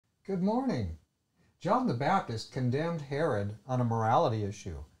Good morning. John the Baptist condemned Herod on a morality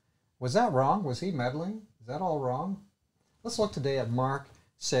issue. Was that wrong? Was he meddling? Is that all wrong? Let's look today at Mark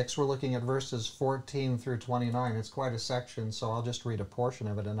 6. We're looking at verses 14 through 29. It's quite a section, so I'll just read a portion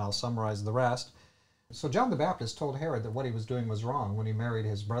of it and I'll summarize the rest. So John the Baptist told Herod that what he was doing was wrong when he married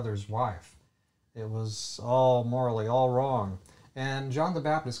his brother's wife. It was all morally all wrong. And John the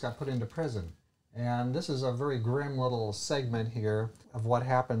Baptist got put into prison. And this is a very grim little segment here of what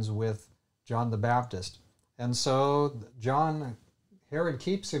happens with John the Baptist. And so Herod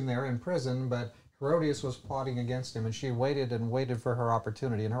keeps him there in prison, but Herodias was plotting against him, and she waited and waited for her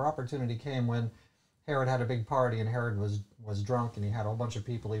opportunity. And her opportunity came when Herod had a big party, and Herod was drunk, and he had a whole bunch of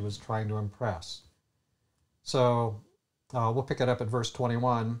people he was trying to impress. So we'll pick it up at verse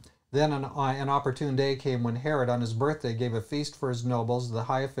 21. Then an opportune day came when Herod on his birthday gave a feast for his nobles, the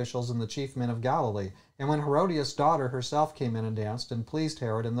high officials, and the chief men of Galilee. And when Herodias' daughter herself came in and danced and pleased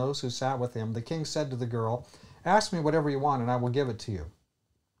Herod and those who sat with him, the king said to the girl, "Ask me whatever you want, and I will give it to you."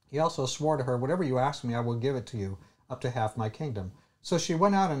 He also swore to her, "Whatever you ask me, I will give it to you, up to half my kingdom." So she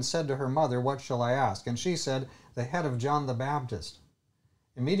went out and said to her mother, "What shall I ask?" And she said, "The head of John the Baptist."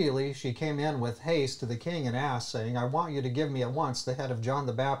 Immediately she came in with haste to the king and asked, saying, "I want you to give me at once the head of John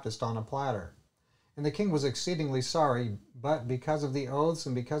the Baptist on a platter." And the king was exceedingly sorry, but because of the oaths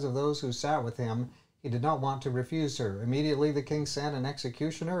and because of those who sat with him, he did not want to refuse her. Immediately the king sent an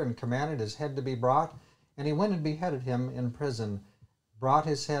executioner and commanded his head to be brought, and he went and beheaded him in prison, brought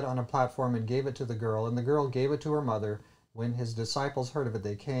his head on a platform and gave it to the girl, and the girl gave it to her mother. When his disciples heard of it,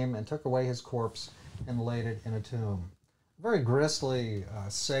 they came and took away his corpse and laid it in a tomb. Very grisly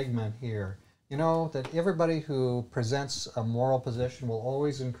segment here. You know that everybody who presents a moral position will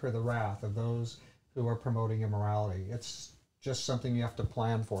always incur the wrath of those who are promoting immorality. It's just something you have to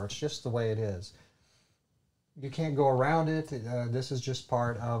plan for. It's just the way it is. You can't go around it. This is just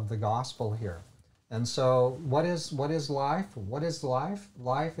part of the gospel here. And so what is life? What is life?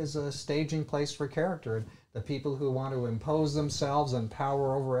 Life is a staging place for character. The people who want to impose themselves and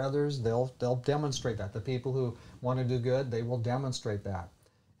power over others, they'll demonstrate that. The people who want to do good, they will demonstrate that.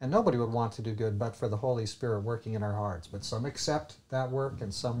 And nobody would want to do good but for the Holy Spirit working in our hearts. But some accept that work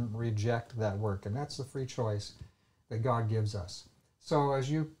and some reject that work. And that's the free choice that God gives us. So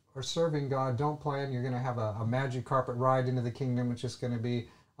as you are serving God, don't plan you're going to have a magic carpet ride into the kingdom. It's just going to be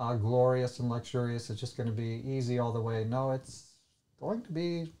glorious and luxurious. It's just going to be easy all the way. No, it's going to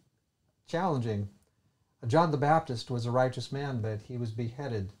be challenging. John the Baptist was a righteous man, but he was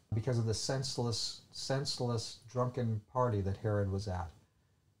beheaded because of the senseless drunken party that Herod was at.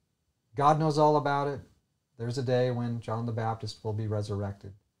 God knows all about it. There's a day when John the Baptist will be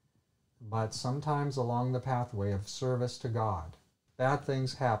resurrected. But sometimes along the pathway of service to God, bad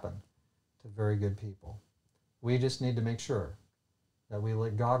things happen to very good people. We just need to make sure that we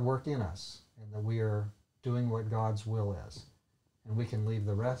let God work in us and that we are doing what God's will is. And we can leave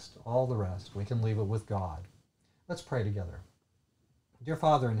the rest, all the rest, we can leave it with God. Let's pray together. Dear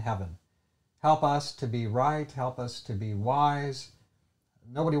Father in heaven, help us to be right, help us to be wise.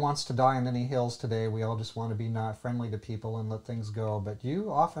 Nobody wants to die on any hills today. We all just want to be not friendly to people and let things go. But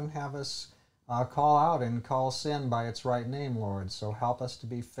you often have us call out and call sin by its right name, Lord. So help us to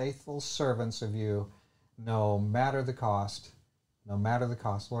be faithful servants of you, no matter the cost. No matter the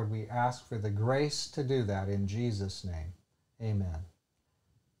cost, Lord, we ask for the grace to do that in Jesus' name. Amen.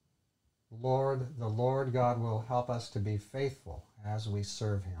 Lord, the Lord God will help us to be faithful as we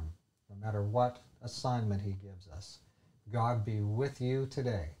serve him, no matter what assignment he gives us. God be with you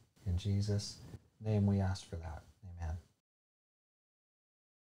today. In Jesus' name we ask for that. Amen.